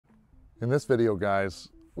In this video, guys,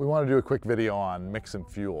 we want to do a quick video on mixing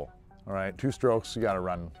fuel. All right, 2 strokes, you got to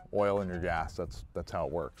run oil in your gas. That's how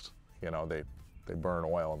it works. You know, they burn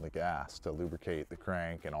oil in the gas to lubricate the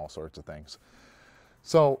crank and all sorts of things.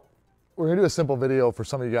 So we're gonna do a simple video for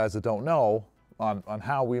some of you guys that don't know on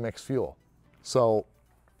how we mix fuel. So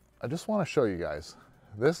I just want to show you guys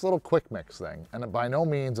this little quick mix thing. And by no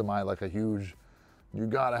means am I like a huge, you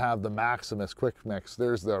got to have the Maximus quick mix.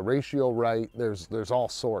 There's the Ratio Right. There's all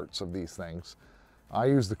sorts of these things. I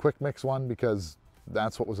use the quick mix one because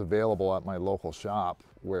that's what was available at my local shop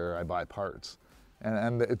where I buy parts,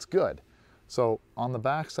 and it's good. So on the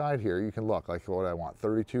back side here, you can look like what I want: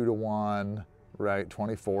 32 to 1, right?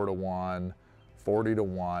 24 to 1, 40 to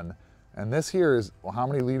 1. And this here is, well, how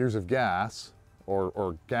many liters of gas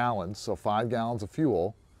or gallons, so 5 gallons of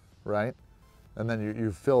fuel, right? And then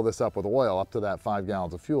you fill this up with oil up to that 5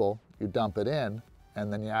 gallons of fuel, you dump it in,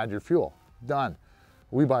 and then you add your fuel. Done.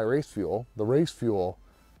 We buy race fuel. The race fuel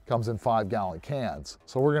comes in 5-gallon cans,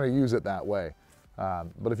 so we're gonna use it that way.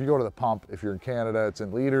 But if you go to the pump, if you're in Canada, it's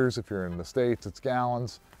in liters. If you're in the States, it's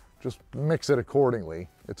gallons. Just mix it accordingly.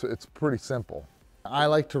 It's pretty simple. I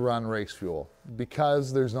like to run race fuel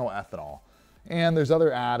because there's no ethanol. And there's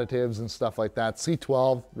other additives and stuff like that.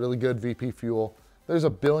 C12, really good VP fuel. There's a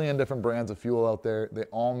billion different brands of fuel out there. They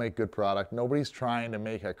all make good product. Nobody's trying to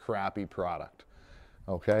make a crappy product,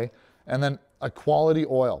 okay? And then a quality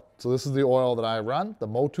oil. So this is the oil that I run, the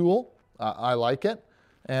Motul. I like it.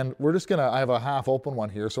 And we're just gonna, I have a half open one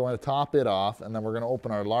here, so I'm gonna top it off, and then we're gonna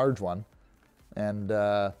open our large one, and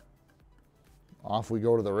off we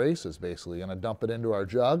go to the races, basically. Gonna dump it into our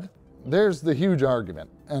jug. There's the huge argument.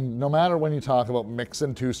 And no matter when you talk about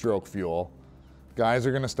mixing 2-stroke fuel, guys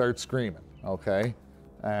are gonna start screaming, okay?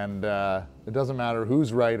 And it doesn't matter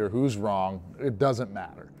who's right or who's wrong, it doesn't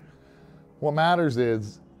matter. What matters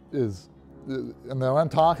is and what I'm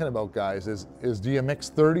talking about, guys, is do you mix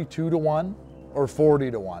 32 to 1 or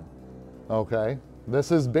 40 to 1, okay?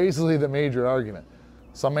 This is basically the major argument.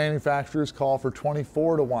 Some manufacturers call for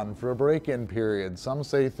 24 to 1 for a break-in period. Some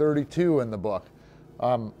say 32 in the book.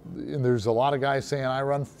 And there's a lot of guys saying I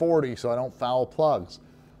run 40 so I don't foul plugs.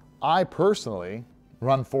 I personally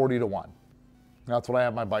run 40 to 1. That's what I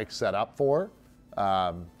have my bike set up for.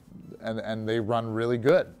 And they run really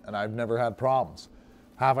good, and I've never had problems.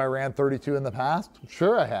 Have I ran 32 in the past?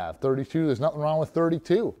 Sure I have. 32, there's nothing wrong with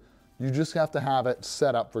 32. You just have to have it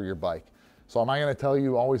set up for your bike. So am I gonna tell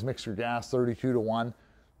you always mix your gas 32 to 1?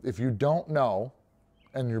 If you don't know,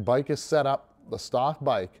 and your bike is set up, the stock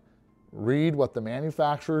bike, read what the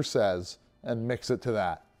manufacturer says and mix it to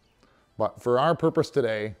that. But for our purpose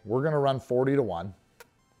today, we're gonna run 40 to 1.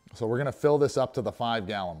 So we're gonna fill this up to the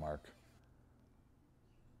 5-gallon mark,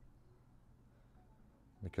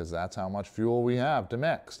 because that's how much fuel we have to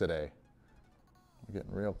mix today. We're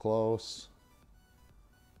getting real close.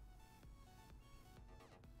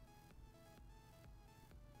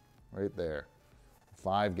 Right there,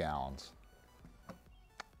 5 gallons.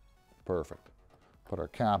 Perfect. Put our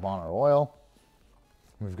cap on our oil.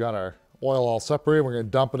 We've got our oil all separated. We're gonna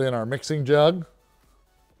dump it in our mixing jug.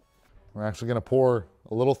 We're actually gonna pour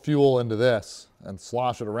a little fuel into this and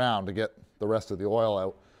slosh it around to get the rest of the oil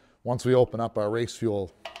out once we open up our race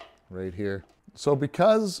fuel right here. So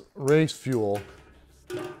because race fuel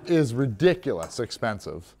is ridiculous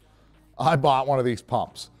expensive, I bought one of these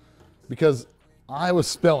pumps because I was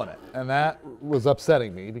spilling it, and that was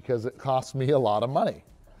upsetting me because it cost me a lot of money.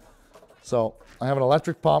 So I have an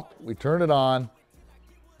electric pump. We turn it on.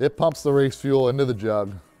 It pumps the race fuel into the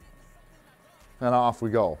jug, and off we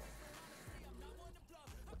go.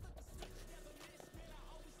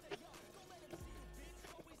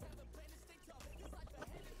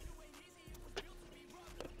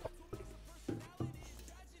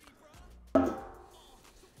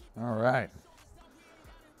 All right.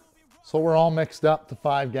 So we're all mixed up to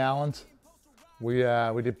 5 gallons. We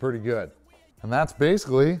did pretty good. And that's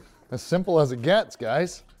basically as simple as it gets,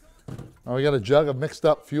 guys. Now we got a jug of mixed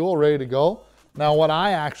up fuel ready to go. Now what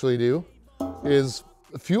I actually do is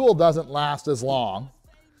fuel doesn't last as long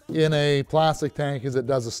in a plastic tank as it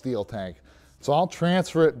does a steel tank. So I'll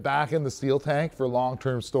transfer it back in the steel tank for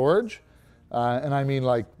long-term storage. And I mean,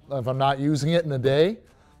 like, if I'm not using it in a day,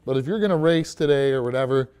 but if you're gonna race today or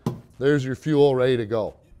whatever, there's your fuel ready to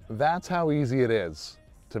go. That's how easy it is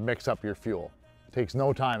to mix up your fuel. It takes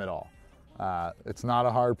no time at all. It's not a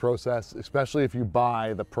hard process, especially if you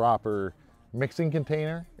buy the proper mixing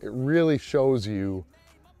container. It really shows you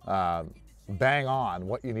bang on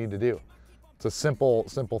what you need to do. It's a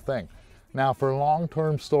simple thing. Now for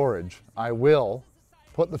long-term storage, I will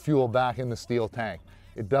put the fuel back in the steel tank.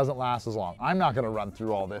 It doesn't last as long. I'm not gonna run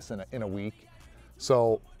through all this in a week.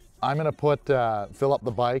 So I'm gonna fill up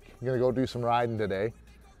the bike. I'm gonna go do some riding today,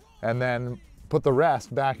 and then put the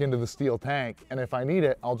rest back into the steel tank. And if I need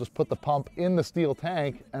it, I'll just put the pump in the steel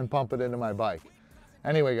tank and pump it into my bike.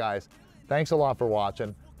 Anyway, guys, thanks a lot for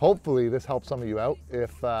watching. Hopefully this helps some of you out.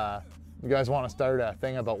 If you guys want to start a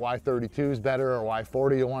thing about why 32 is better or why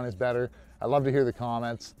 40-1 is better, I'd love to hear the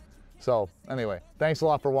comments. So anyway, thanks a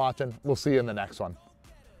lot for watching. We'll see you in the next one.